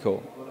the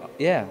pinnacle?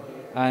 Yeah.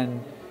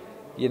 And,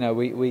 you know,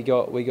 we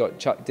got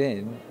chucked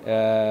in.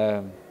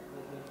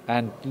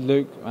 And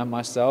Luke and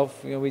myself,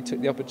 you know, we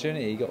took the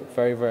opportunity. He got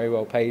very, very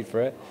well paid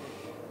for it.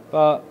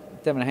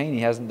 But Devin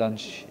Haney hasn't done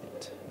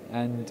shit,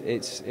 and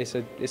it's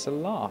a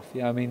laugh.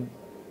 You know, I mean,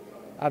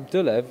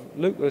 Abdullev,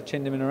 Luke would have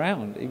chinned him in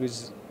around. He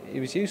was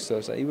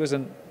useless. He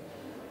wasn't,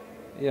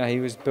 you know, he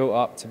was built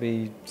up to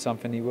be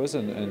something he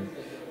wasn't.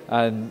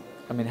 And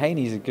I mean,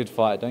 Haney's a good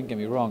fighter, don't get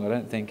me wrong. I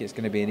don't think it's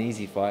going to be an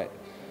easy fight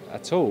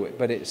at all.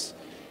 But this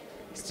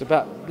is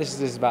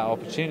about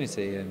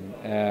opportunity,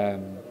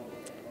 and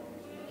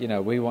you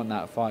know, we want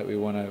that fight. We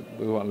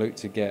want Luke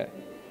to get.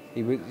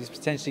 He's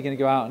potentially going to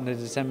go out on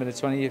December the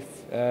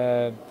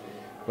 20th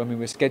when we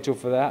were scheduled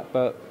for that.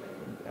 But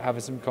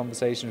having some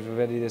conversations with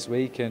Eddie this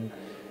week, and,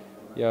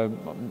 you know,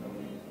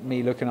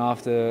 me looking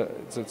after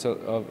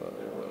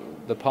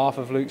the path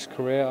of Luke's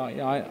career,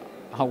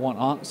 I want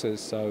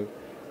answers. So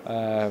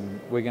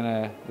we're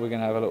gonna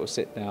have a little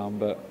sit down.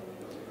 But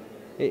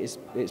it's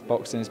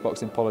boxing, it's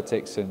boxing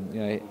politics, and, you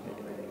know,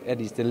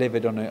 Eddie's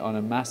delivered on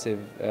a massive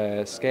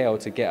scale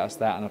to get us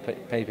that on a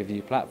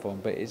pay-per-view platform.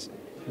 But it's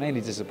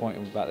mainly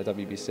disappointing about the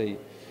WBC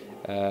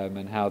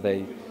and how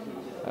they're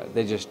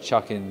just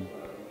chucking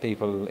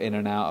people in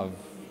and out of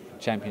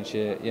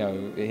championship. You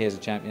know, here's a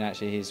champion.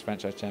 Actually, he's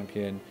franchise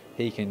champion.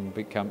 He can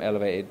become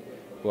elevated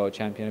world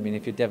champion. I mean,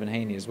 if you're Devin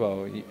Haney as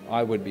well,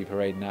 I would be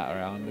parading that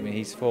around. I mean,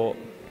 he's fought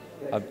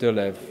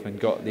Abdullev and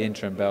got the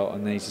interim belt,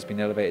 and then he's just been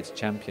elevated to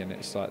champion.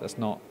 It's like, that's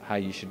not how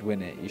you should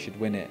win it. You should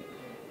win it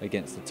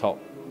against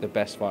the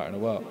best fighter in the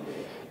world,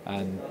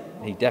 and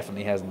he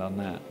definitely hasn't done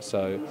that.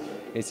 So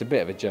it's a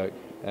bit of a joke.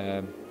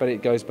 But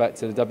it goes back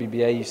to the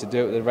WBA used to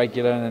do it with the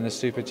regular and then the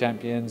super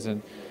champions,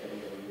 and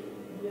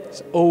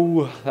it's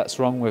all that's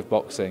wrong with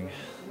boxing.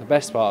 The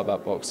best part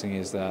about boxing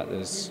is that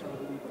there's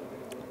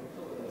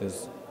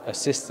a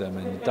system,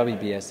 and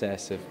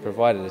WBSS have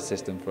provided a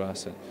system for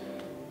us. And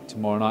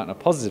tomorrow night, on a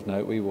positive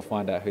note, we will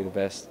find out who the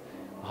best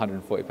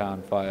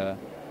 140-pound fighter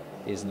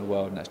is in the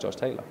world, and that's Josh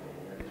Taylor.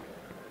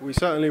 We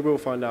certainly will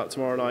find out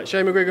tomorrow night.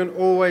 Shane McGUIGAN,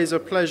 always a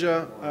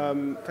pleasure.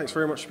 Thanks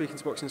very much for speaking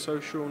to Boxing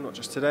Social, not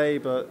just today,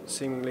 but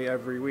seemingly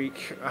every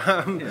week.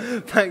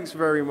 Thanks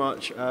very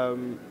much.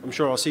 I'm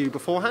sure I'll see you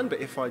beforehand, but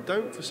if I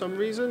don't for some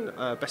reason,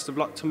 best of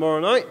luck tomorrow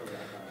night.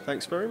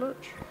 Thanks very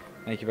much.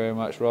 Thank you very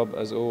much, Rob,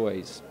 as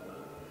always.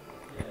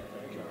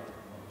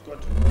 Good.